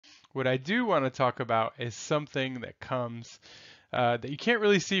What I do want to talk about is something that comes that you can't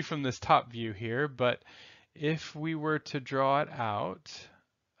really see from this top view here, but if we were to draw it out,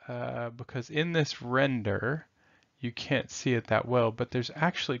 because in this render, you can't see it that well, but there's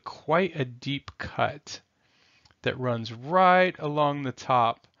actually quite a deep cut that runs right along the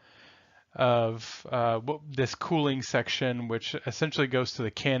top of this cooling section, which essentially goes to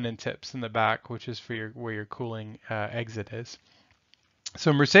the cannon tips in the back, which is for where your cooling exit is.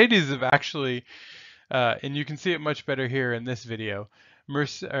 So Mercedes have actually, and you can see it much better here in this video,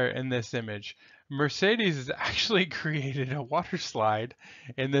 or in this image, Mercedes has actually created a water slide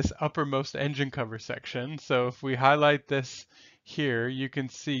in this uppermost engine cover section. So if we highlight this here, you can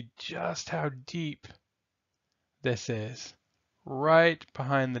see just how deep this is, right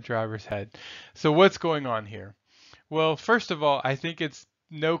behind the driver's head. So what's going on here? Well, first of all, I think it's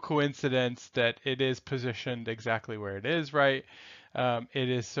no coincidence that it is positioned exactly where it is, right? It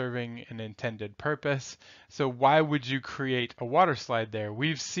is serving an intended purpose. So why would you create a water slide there?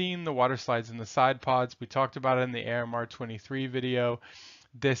 We've seen the water slides in the side pods. We talked about it in the AMR 23 video.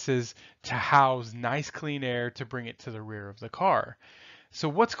 This is to house nice clean air to bring it to the rear of the car. So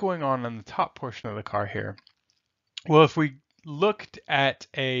what's going on the top portion of the car here? Well, if we looked at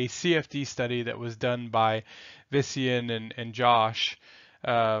a CFD study that was done by Visian and Josh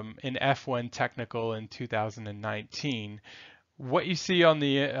in F1 Technical in 2019, what you see on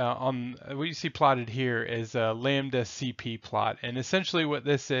the what you see plotted here is a lambda CP plot, and essentially what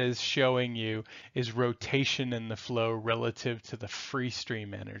this is showing you is rotation in the flow relative to the free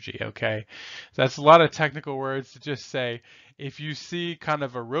stream energy. Okay, so that's a lot of technical words to just say if you see kind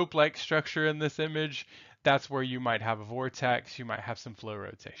of a rope-like structure in this image, that's where you might have a vortex, you might have some flow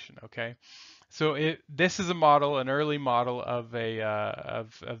rotation. Okay. So this is a model, an early model of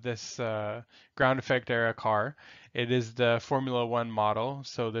this ground effect era car. It is the Formula One model,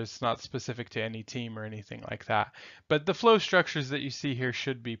 so it's not specific to any team or anything like that. But the flow structures that you see here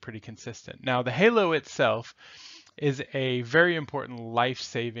should be pretty consistent. Now, the halo itself is a very important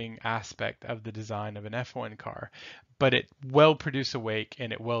life-saving aspect of the design of an F1 car, but it will produce a wake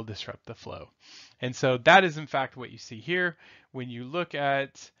and it will disrupt the flow. And so that is in fact what you see here. When you look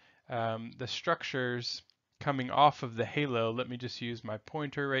at the structures coming off of the halo, let me just use my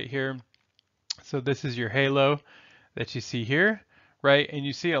pointer right here. So this is your halo that you see here, right? And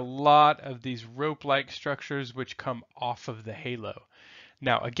you see a lot of these rope-like structures which come off of the halo.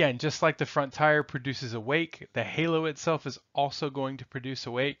 Now, again, just like the front tire produces a wake, the halo itself is also going to produce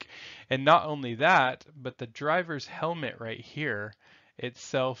a wake. And not only that, but the driver's helmet right here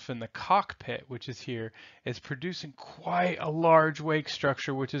itself in the cockpit, which is here, is producing quite a large wake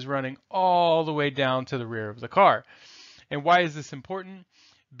structure, which is running all the way down to the rear of the car. And why is this important?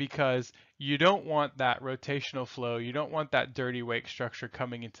 Because you don't want that rotational flow, you don't want that dirty wake structure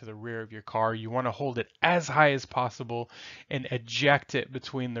coming into the rear of your car. You want to hold it as high as possible and eject it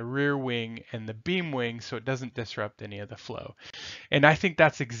between the rear wing and the beam wing so it doesn't disrupt any of the flow. And I think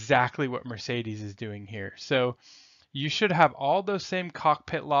that's exactly what Mercedes is doing here. So you should have all those same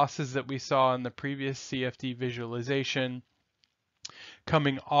cockpit losses that we saw in the previous CFD visualization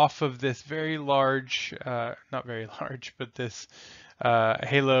coming off of this very large, not very large, but this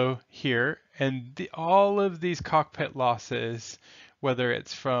halo here. And all of these cockpit losses, whether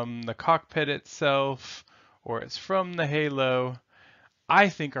it's from the cockpit itself or it's from the halo, I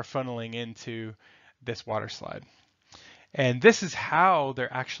think are funneling into this water slide. And this is how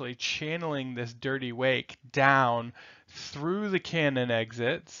they're actually channeling this dirty wake down through the cannon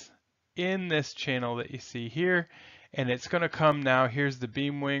exits in this channel that you see here. And it's going to come now. Here's the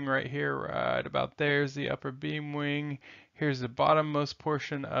beam wing right here, right about there's the upper beam wing. Here's the bottommost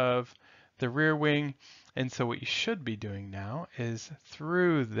portion of the rear wing. And so what you should be doing now is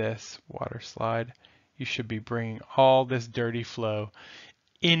through this water slide, you should be bringing all this dirty flow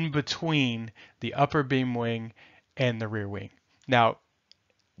in between the upper beam wing and the rear wing. Now,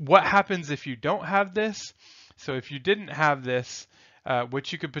 what happens if you don't have this? So if you didn't have this,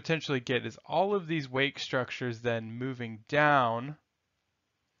 what you could potentially get is all of these wake structures then moving down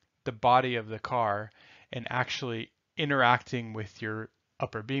the body of the car and actually interacting with your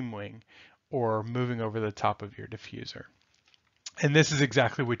upper beam wing or moving over the top of your diffuser. And this is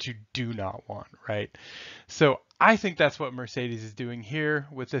exactly what you do not want, right? So I think that's what Mercedes is doing here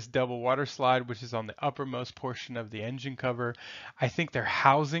with this double water slide, which is on the uppermost portion of the engine cover. I think they're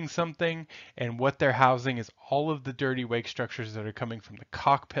housing something, and what they're housing is all of the dirty wake structures that are coming from the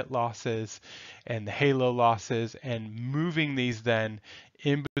cockpit losses and the halo losses, and moving these then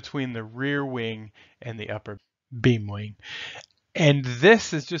in between the rear wing and the upper beam wing. And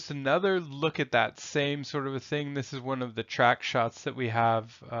this is just another look at that same sort of a thing. This is one of the track shots that we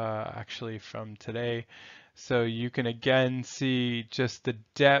have actually from today. So you can again see just the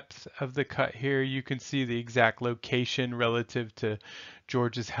depth of the cut here. You can see the exact location relative to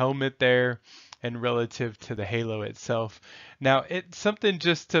George's helmet there and relative to the halo itself. Now, it's something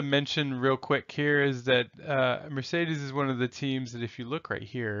just to mention real quick here is that Mercedes is one of the teams that if you look right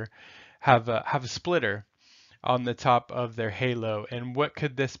here, have a splitter on the top of their halo. And what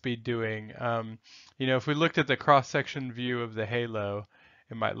could this be doing? You know, if we looked at the cross-section view of the halo,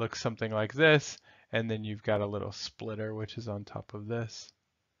 it might look something like this. And then you've got a little splitter, which is on top of this,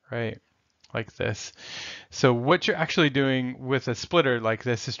 right? Like this. So what you're actually doing with a splitter like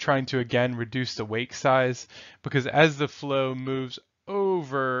this is trying to, again, reduce the wake size, because as the flow moves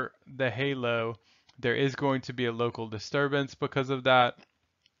over the halo, there is going to be a local disturbance because of that.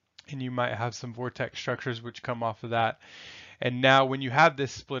 And you might have some vortex structures which come off of that. And now when you have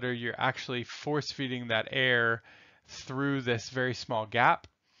this splitter, you're actually force feeding that air through this very small gap.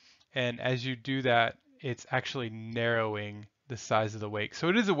 And as you do that, it's actually narrowing the size of the wake. So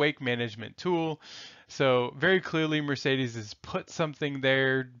it is a wake management tool. So very clearly Mercedes has put something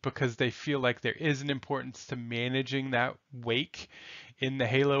there because they feel like there is an importance to managing that wake in the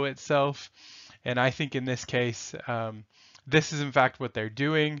halo itself. And I think in this case, this is in fact what they're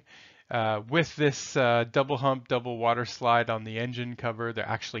doing. With this double hump, double water slide on the engine cover, they're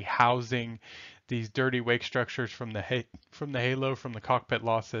actually housing these dirty wake structures from the halo, from the cockpit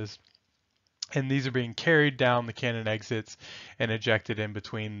losses. And these are being carried down the cannon exits and ejected in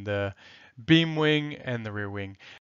between the beam wing and the rear wing.